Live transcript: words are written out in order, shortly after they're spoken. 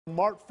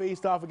Mart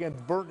faced off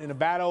against Burton in a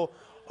battle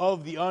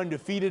of the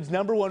undefeateds.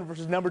 Number 1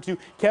 versus number 2.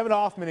 Kevin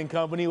Hoffman and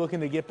company looking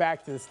to get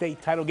back to the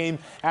state title game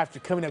after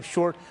coming up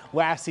short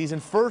last season.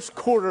 First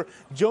quarter,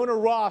 Jonah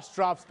Ross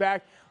drops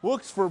back,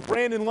 looks for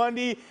Brandon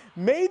Lundy,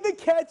 made the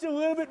catch a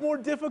little bit more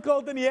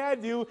difficult than he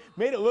had to,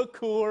 made it look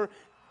cooler.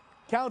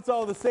 Counts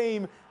all the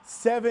same,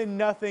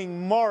 7-0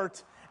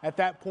 Mart at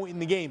that point in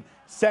the game.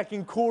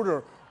 Second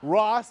quarter,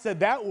 Ross said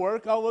that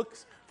work. I'll look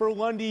for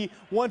Lundy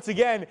once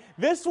again.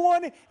 This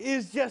one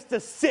is just a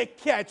sick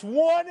catch,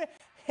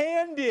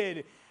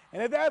 one-handed.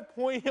 And at that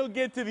point, he'll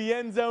get to the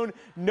end zone,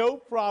 no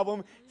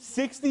problem.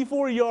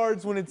 64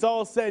 yards when it's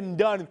all said and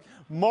done.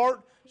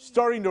 Mart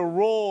starting to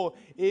roll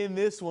in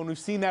this one. We've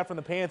seen that from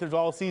the Panthers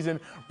all season.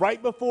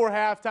 Right before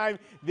halftime,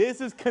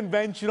 this is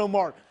conventional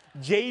Mart.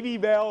 J.D.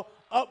 Bell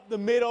up the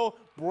middle,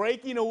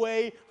 breaking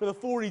away for the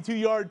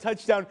 42-yard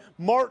touchdown.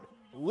 Mart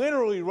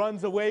literally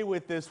runs away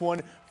with this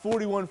one,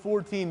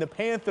 41-14. The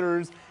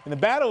Panthers, in the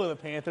Battle of the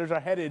Panthers, are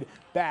headed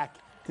back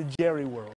to Jerry World.